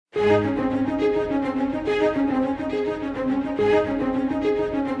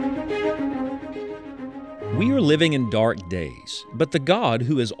living in dark days, but the God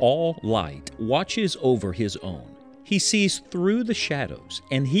who is all light watches over His own. He sees through the shadows,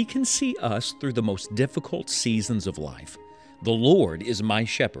 and He can see us through the most difficult seasons of life. The Lord is my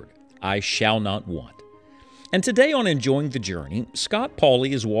shepherd. I shall not want. And today on Enjoying the Journey, Scott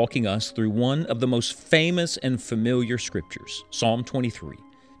Pauley is walking us through one of the most famous and familiar scriptures, Psalm 23,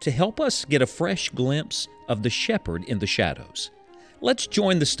 to help us get a fresh glimpse of the shepherd in the shadows. Let's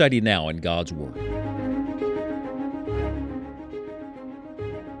join the study now in God's Word.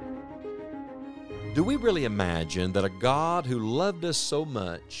 Do we really imagine that a God who loved us so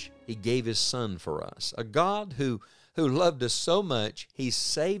much, He gave His Son for us? A God who loved us so much, He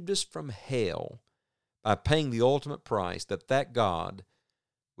saved us from hell by paying the ultimate price, that God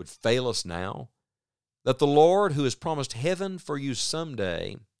would fail us now? That the Lord, who has promised heaven for you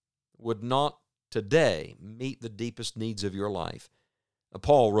someday, would not today meet the deepest needs of your life?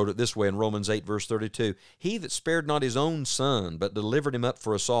 Paul wrote it this way in Romans 8, verse 32, "He that spared not his own Son, but delivered him up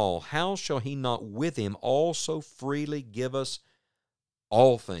for us all, how shall He not with Him also freely give us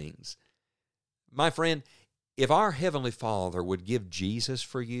all things?" My friend, if our Heavenly Father would give Jesus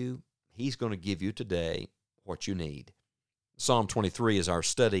for you, He's going to give you today what you need. Psalm 23 is our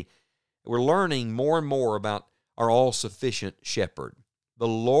study. We're learning more and more about our all-sufficient shepherd. The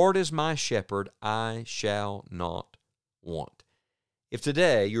Lord is my shepherd, I shall not want. If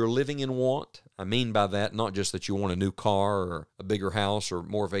today you're living in want, I mean by that not just that you want a new car or a bigger house or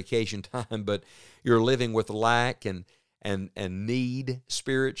more vacation time, but you're living with lack and need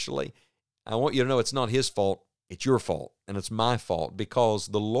spiritually, I want you to know it's not His fault, it's your fault, and it's my fault, because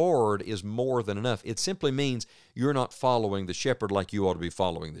the Lord is more than enough. It simply means you're not following the shepherd like you ought to be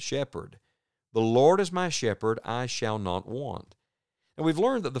following the shepherd. The Lord is my shepherd, I shall not want. And we've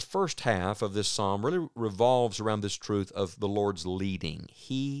learned that the first half of this psalm really revolves around this truth of the Lord's leading.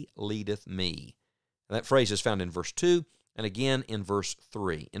 He leadeth me. And that phrase is found in verse 2 and again in verse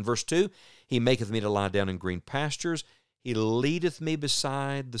 3. In verse 2, He maketh me to lie down in green pastures. He leadeth me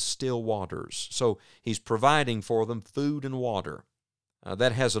beside the still waters. So He's providing for them food and water.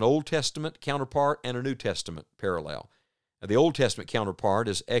 That has an Old Testament counterpart and a New Testament parallel. The Old Testament counterpart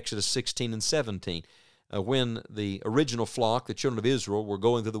is Exodus 16 and 17. When the original flock, the children of Israel, were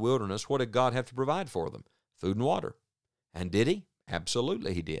going through the wilderness, what did God have to provide for them? Food and water. And did He?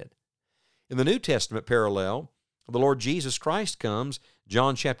 Absolutely He did. In the New Testament parallel, the Lord Jesus Christ comes,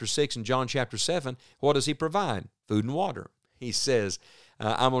 John chapter 6 and John chapter 7. What does He provide? Food and water. He says,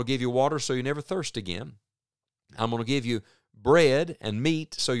 I'm going to give you water so you never thirst again. I'm going to give you bread and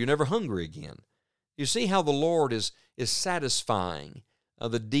meat so you're never hungry again. You see how the Lord is satisfying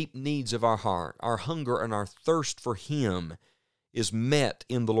the deep needs of our heart. Our hunger and our thirst for Him is met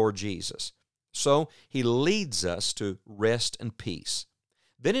in the Lord Jesus. So He leads us to rest and peace.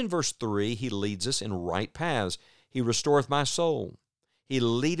 Then in verse 3, He leads us in right paths. He restoreth my soul. He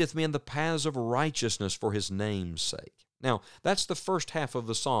leadeth me in the paths of righteousness for His name's sake. Now, that's the first half of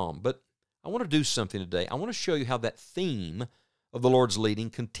the psalm, but I want to do something today. I want to show you how that theme of the Lord's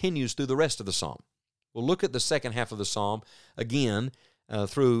leading continues through the rest of the psalm. We'll look at the second half of the psalm again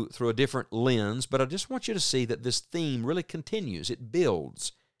through a different lens, but I just want you to see that this theme really continues. It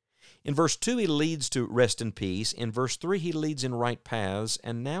builds. In verse 2, He leads to rest and peace. In verse 3, He leads in right paths.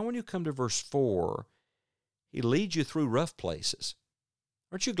 And now when you come to verse 4, He leads you through rough places.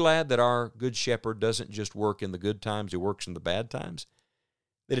 Aren't you glad that our good shepherd doesn't just work in the good times, He works in the bad times?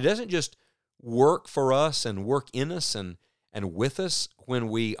 That He doesn't just work for us and work in us and with us when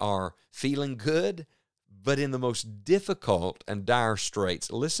we are feeling good, but in the most difficult and dire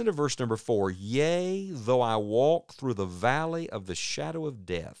straits. Listen to verse number 4. Yea, though I walk through the valley of the shadow of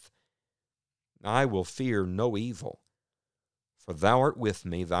death, I will fear no evil, for Thou art with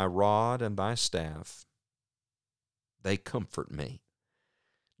me, Thy rod and Thy staff, they comfort me.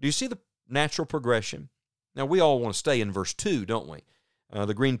 Do you see the natural progression? Now, we all want to stay in verse 2, don't we?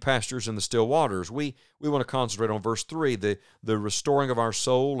 The green pastures and the still waters. We want to concentrate on verse 3, the restoring of our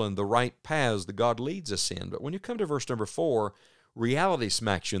soul and the right paths that God leads us in. But when you come to verse number 4, reality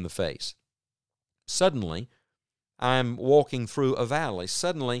smacks you in the face. Suddenly, I'm walking through a valley.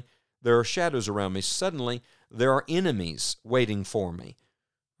 Suddenly, there are shadows around me. Suddenly, there are enemies waiting for me.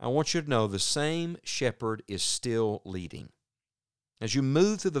 I want you to know the same shepherd is still leading. As you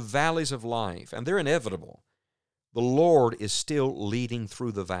move through the valleys of life, and they're inevitable, the Lord is still leading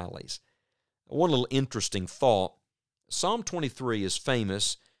through the valleys. One little interesting thought, Psalm 23 is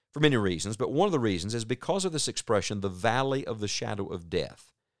famous for many reasons, but one of the reasons is because of this expression, the valley of the shadow of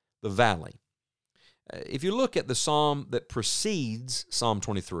death. The valley. If you look at the psalm that precedes Psalm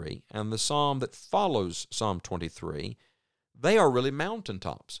 23 and the psalm that follows Psalm 23, they are really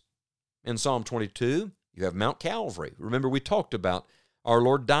mountaintops. In Psalm 22, You have Mount Calvary. Remember, we talked about our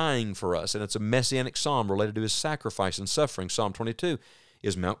Lord dying for us, and it's a messianic psalm related to his sacrifice and suffering. Psalm 22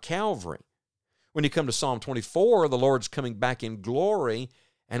 is Mount Calvary. When you come to Psalm 24, the Lord's coming back in glory,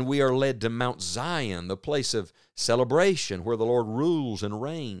 and we are led to Mount Zion, the place of celebration where the Lord rules and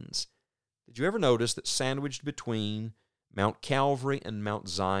reigns. Did you ever notice that sandwiched between Mount Calvary and Mount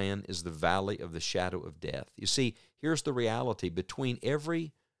Zion is the valley of the shadow of death? You see, here's the reality. Between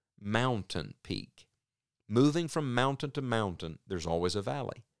every mountain peak, moving from mountain to mountain, there's always a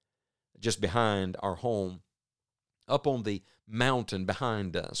valley. Just behind our home, up on the mountain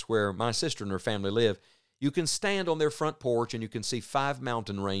behind us, where my sister and her family live, you can stand on their front porch and you can see 5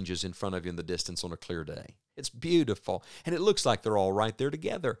 mountain ranges in front of you in the distance on a clear day. It's beautiful, and it looks like they're all right there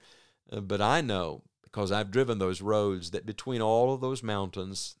together. But I know, because I've driven those roads, that between all of those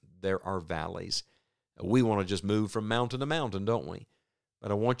mountains, there are valleys. We want to just move from mountain to mountain, don't we?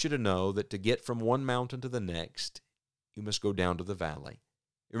 But I want you to know that to get from one mountain to the next, you must go down to the valley.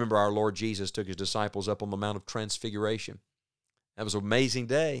 You remember our Lord Jesus took his disciples up on the Mount of Transfiguration. That was an amazing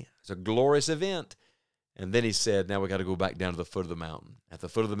day. It was a glorious event. And then he said, now we got to go back down to the foot of the mountain. At the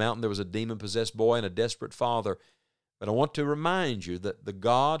foot of the mountain, there was a demon-possessed boy and a desperate father. But I want to remind you that the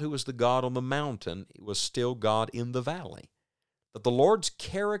God who was the God on the mountain was still God in the valley. That the Lord's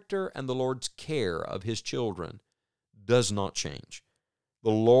character and the Lord's care of his children does not change. The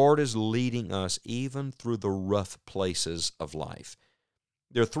Lord is leading us even through the rough places of life.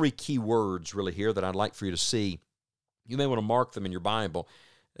 There are 3 key words really here that I'd like for you to see. You may want to mark them in your Bible.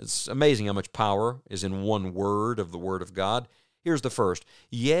 It's amazing how much power is in one word of the Word of God. Here's the first.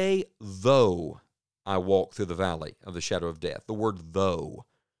 Yea, though I walk through the valley of the shadow of death. The word though.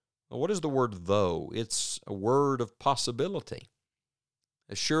 Well, what is the word though? It's a word of possibility.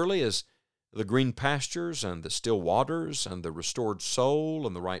 As surely as the green pastures and the still waters and the restored soul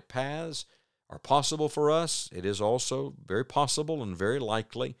and the right paths are possible for us, it is also very possible and very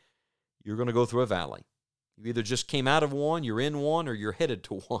likely you're going to go through a valley. You either just came out of one, you're in one, or you're headed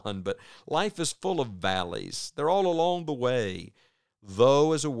to one. But life is full of valleys. They're all along the way.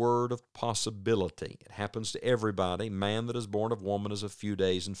 Though is a word of possibility. It happens to everybody. Man that is born of woman is a few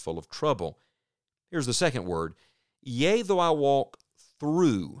days and full of trouble. Here's the second word. Yea, though I walk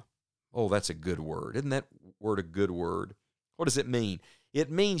through. Oh, that's a good word. Isn't that word a good word? What does it mean? It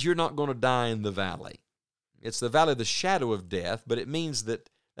means you're not going to die in the valley. It's the valley of the shadow of death, but it means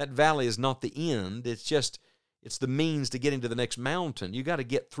that that valley is not the end. It's the means to getting to the next mountain. You got to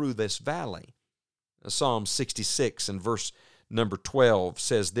get through this valley. Psalm 66 and verse number 12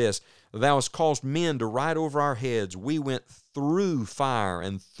 says this, Thou hast caused men to ride over our heads. We went through fire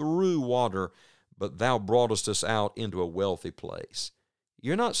and through water, but thou broughtest us out into a wealthy place.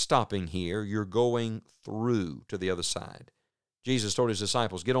 You're not stopping here. You're going through to the other side. Jesus told his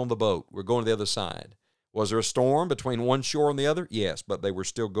disciples, get on the boat. We're going to the other side. Was there a storm between one shore and the other? Yes, but they were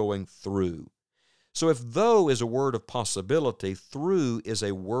still going through. So if though is a word of possibility, through is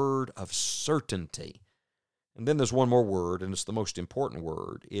a word of certainty. And then there's one more word, and it's the most important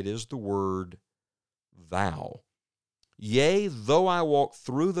word. It is the word thou. Yea, though I walk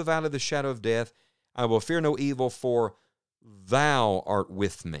through the valley of the shadow of death, I will fear no evil, for thou art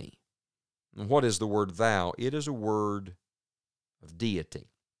with me. And what is the word thou? It is a word of deity.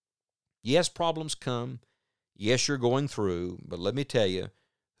 Yes, problems come. Yes, you're going through, but let me tell you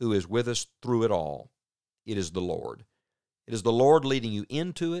who is with us through it all. It is the Lord. It is the Lord leading you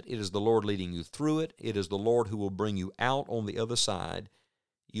into it. It is the Lord leading you through it. It is the Lord who will bring you out on the other side.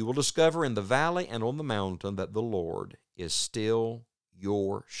 You will discover in the valley and on the mountain that the Lord is still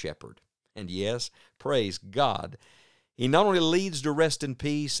your shepherd. And yes, praise God, he not only leads to rest in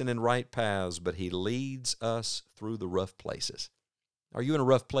peace and in right paths, but he leads us through the rough places. Are you in a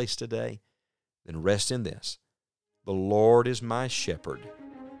rough place today? Then rest in this. The Lord is my shepherd.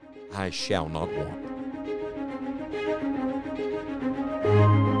 I shall not want.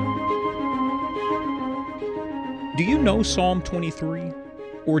 Do you know Psalm 23?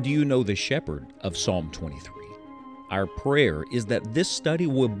 Or do you know the shepherd of Psalm 23? Our prayer is that this study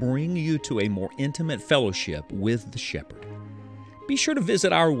will bring you to a more intimate fellowship with the shepherd. Be sure to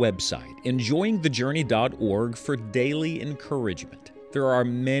visit our website, enjoyingthejourney.org, for daily encouragement. There are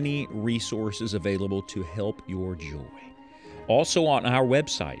many resources available to help your joy. Also on our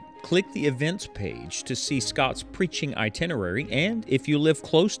website, click the events page to see Scott's preaching itinerary, and if you live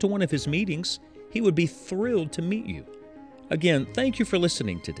close to one of his meetings, he would be thrilled to meet you. Again, thank you for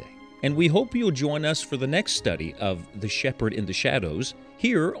listening today, and we hope you'll join us for the next study of The Shepherd in the Shadows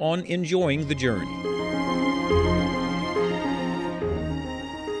here on Enjoying the Journey.